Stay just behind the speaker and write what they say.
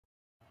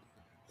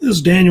This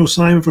is Daniel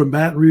Simon from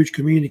Baton Rouge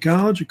Community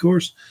College. Of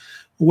course,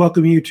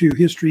 welcome you to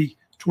History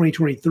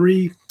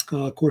 2023,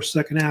 of course,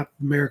 second half of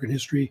American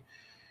history.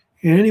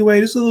 And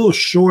anyway, this is a little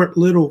short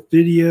little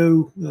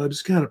video,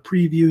 just kind of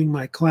previewing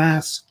my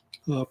class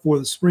for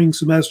the spring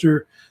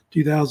semester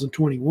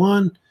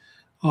 2021.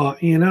 And I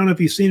don't know if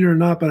you've seen it or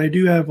not, but I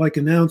do have like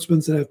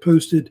announcements that I've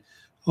posted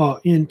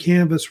in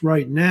Canvas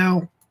right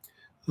now,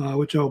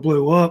 which I'll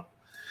blow up,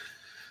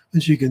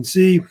 as you can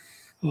see.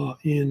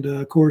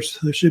 Of course,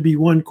 there should be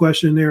one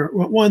question there.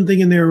 One thing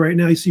in there right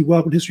now, you see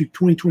Welcome to History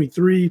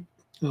 2023,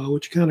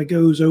 which kind of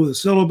goes over the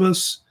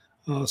syllabus.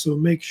 So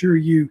make sure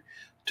you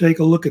take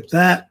a look at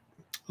that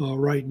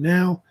right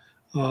now.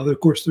 Of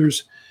course,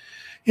 there's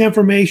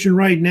information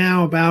right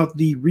now about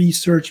the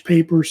research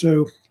paper.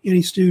 So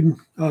any student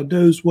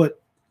knows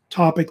what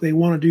topic they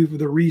want to do for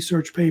the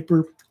research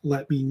paper,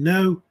 let me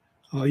know.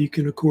 You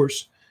can, of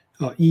course,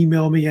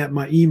 email me at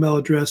my email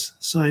address,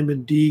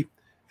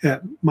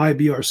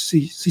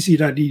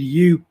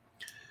 simond@mybrcc.edu.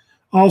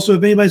 Also,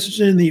 if anybody's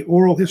interested in the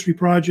oral history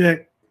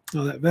project,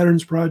 that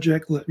veterans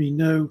project, let me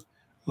know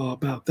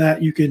about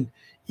that. You can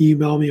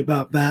email me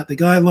about that. The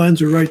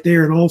guidelines are right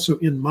there and also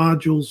in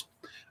modules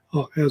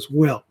as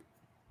well.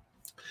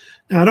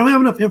 Now, I don't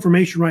have enough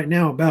information right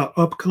now about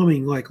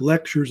upcoming like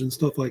lectures and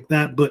stuff like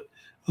that, but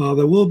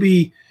there will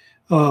be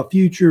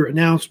future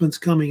announcements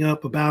coming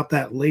up about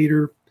that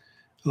later,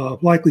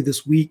 likely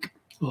this week.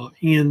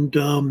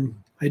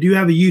 I do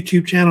have a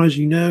YouTube channel, as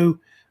you know,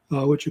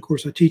 which, of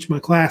course, I teach my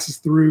classes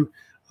through.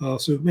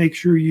 So make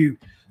sure you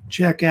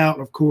check out,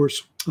 of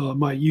course,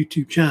 my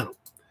YouTube channel.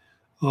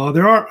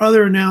 There are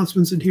other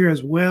announcements in here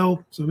as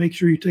well, so make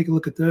sure you take a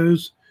look at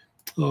those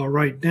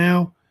right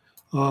now.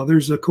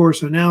 There's, of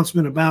course, an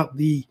announcement about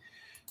the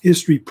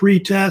history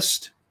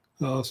pretest.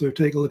 So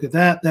take a look at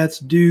that. That's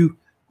due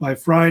by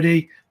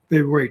Friday,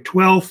 February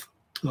 12th.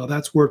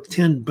 That's worth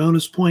 10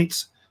 bonus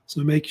points.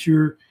 So make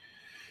sure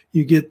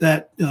you get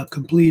that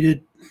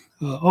completed.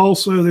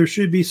 Also, there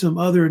should be some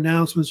other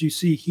announcements you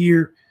see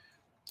here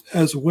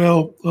as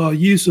well.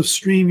 Use of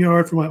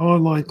StreamYard for my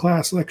online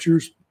class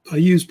lectures. I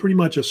use pretty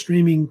much a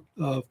streaming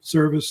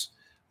service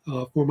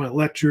for my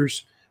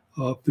lectures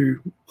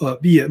through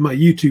via my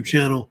YouTube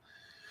channel,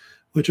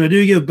 which I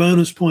do give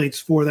bonus points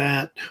for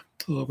that.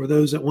 For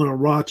those that want to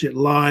watch it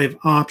live,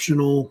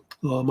 optional,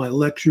 my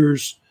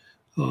lectures.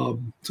 So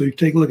you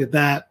take a look at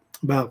that,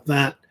 about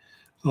that.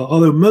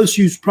 Although most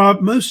of you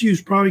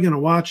probably going to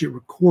watch it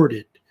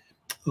recorded.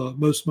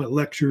 Most of my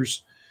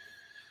lectures,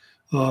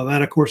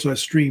 that of course I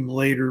stream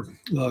later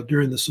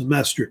during the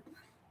semester.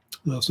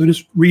 So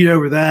just read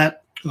over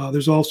that.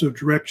 There's also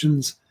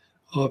directions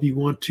if you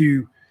want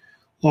to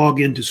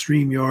log into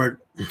StreamYard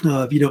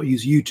if you don't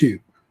use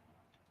YouTube.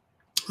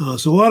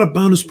 So a lot of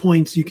bonus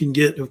points you can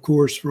get, of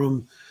course,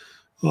 from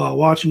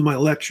watching my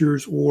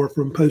lectures or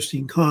from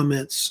posting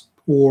comments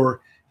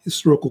or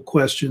historical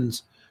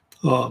questions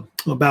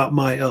about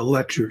my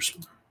lectures.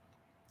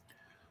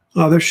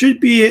 There should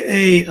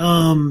be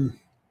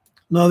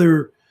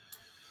another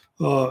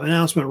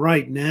announcement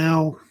right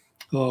now,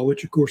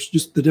 which, of course,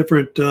 just the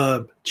different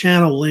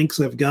channel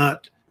links I've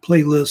got,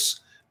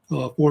 playlists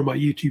for my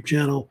YouTube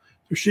channel.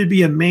 There should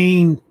be a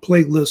main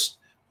playlist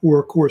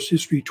for, of course,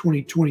 History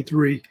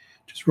 2023,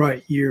 which is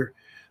right here.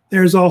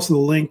 There's also the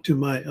link to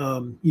my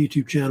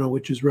YouTube channel,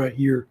 which is right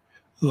here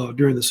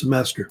during the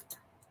semester.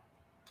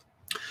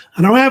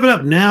 I don't have it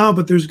up now,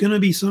 but there's going to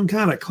be some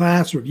kind of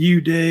class review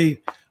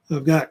day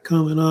I've got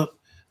coming up.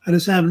 I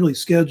just haven't really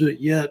scheduled it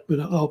yet,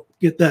 but I'll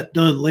get that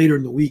done later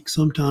in the week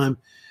sometime,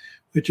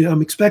 which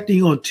I'm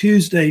expecting on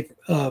Tuesday,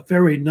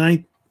 February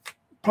 9th.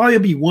 Probably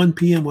be 1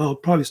 p.m. Well, I'll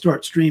probably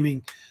start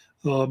streaming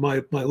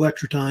my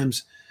lecture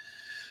times.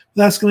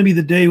 That's going to be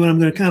the day when I'm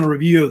going to kind of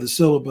review the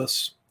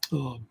syllabus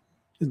in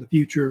the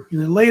future.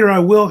 And then later I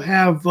will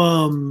have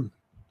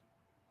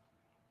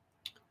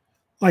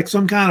like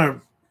some kind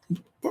of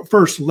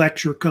first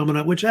lecture coming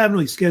up, which I haven't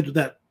really scheduled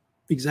that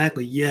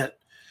exactly yet.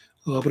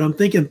 But I'm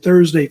thinking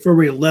Thursday,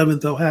 February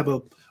 11th, I'll have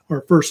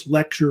our first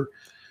lecture,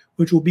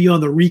 which will be on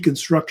the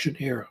Reconstruction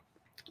era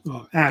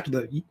after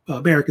the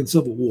American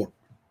Civil War.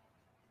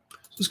 So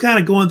just kind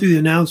of going through the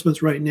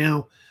announcements right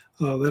now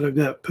that I've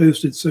got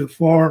posted so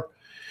far.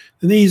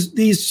 And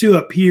these two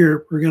up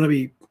here are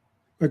going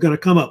to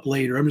come up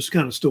later. I'm just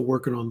kind of still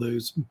working on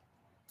those.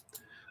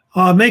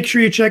 Make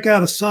sure you check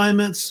out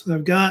assignments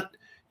I've got.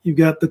 You've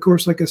got, of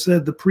course, like I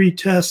said, the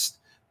pre-test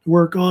to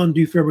work on,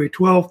 due February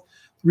 12th.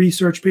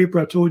 Research paper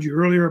I told you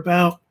earlier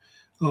about,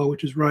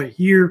 which is right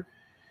here,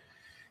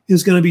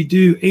 is going to be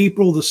due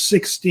April the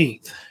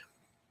 16th.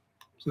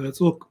 So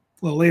that's a little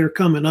later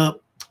coming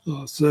up.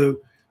 So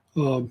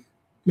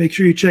make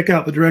sure you check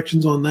out the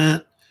directions on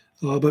that.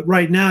 But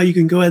right now, you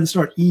can go ahead and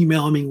start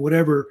emailing me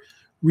whatever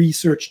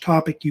research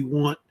topic you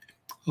want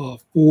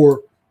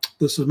for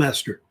the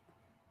semester.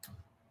 I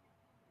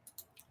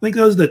think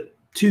those are the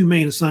two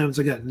main assignments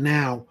I got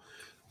now.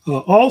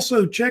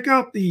 Also, check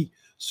out the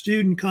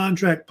student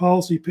contract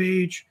policy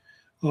page.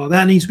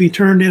 That needs to be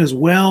turned in as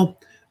well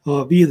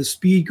via the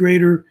speed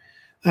grader.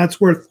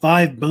 That's worth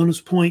 5 bonus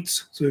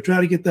points. So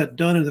try to get that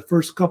done in the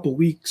first couple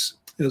weeks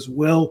as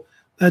well.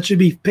 That should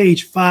be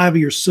page 5 of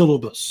your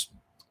syllabus.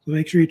 So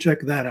make sure you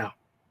check that out.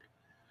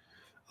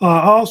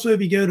 Also,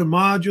 if you go to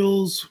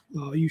modules,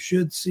 you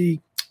should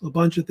see a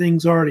bunch of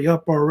things already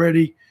up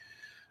already.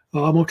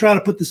 I'm going to try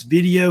to put this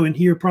video in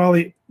here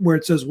probably where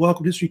it says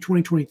Welcome to History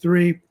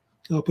 2023.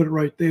 I'll put it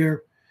right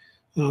there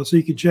so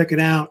you can check it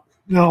out.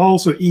 And I'll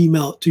also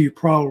email it to you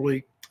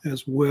probably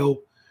as well.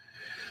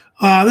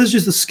 This is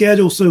just the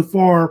schedule so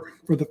far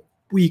for the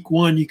week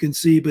 1 you can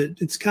see, but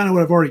it's kind of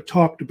what I've already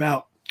talked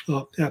about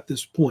at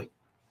this point.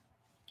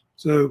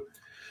 So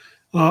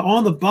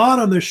on the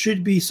bottom, there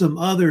should be some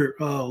other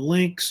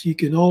links you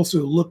can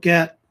also look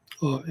at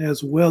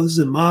as well. This is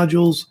in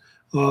modules.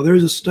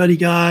 There's a study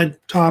guide,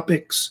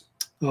 topics,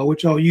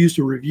 which I'll use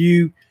to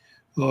review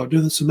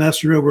during the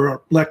semester over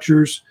our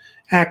lectures.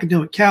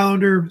 Academic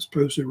calendar is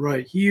posted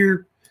right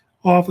here.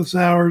 Office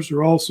hours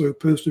are also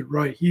posted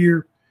right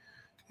here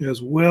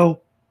as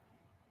well.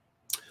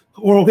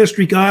 Oral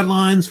history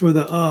guidelines for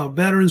the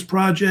Veterans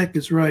Project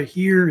is right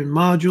here in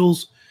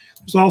modules.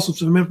 There's also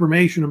some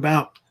information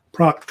about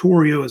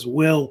Proctorio as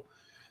well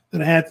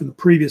that I had from the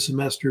previous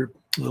semester,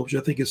 which I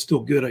think is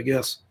still good, I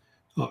guess,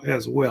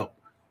 as well.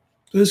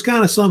 So there's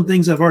kind of some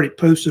things I've already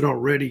posted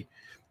already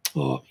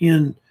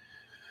in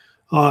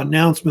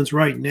announcements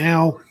right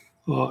now.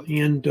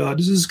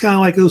 This is kind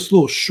of like this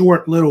little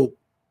short little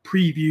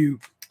preview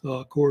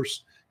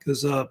course,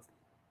 because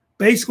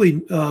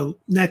basically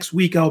next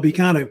week I'll be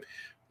kind of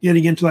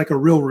getting into like a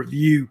real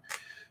review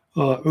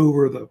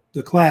over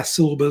the class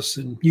syllabus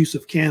and use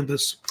of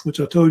Canvas, which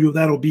I told you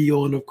that'll be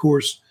on, of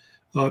course,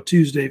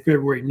 Tuesday,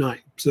 February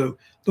 9th. So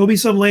there'll be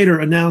some later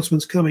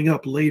announcements coming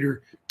up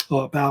later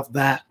about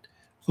that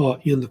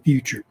in the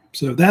future.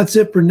 So that's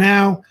it for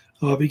now.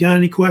 If you got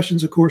any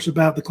questions, of course,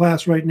 about the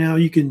class right now,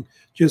 you can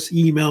just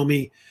email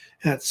me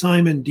at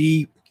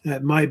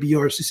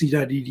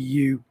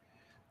simond@mybrcc.edu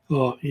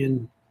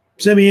and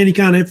send me any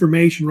kind of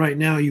information right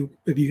now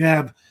if you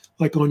have,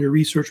 like on your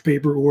research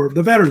paper or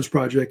the Veterans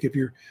Project, if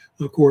you're,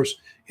 of course,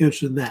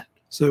 interested in that.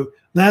 So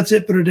that's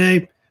it for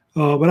today,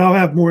 but I'll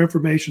have more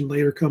information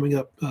later coming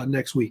up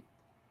next week.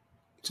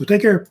 So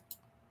take care.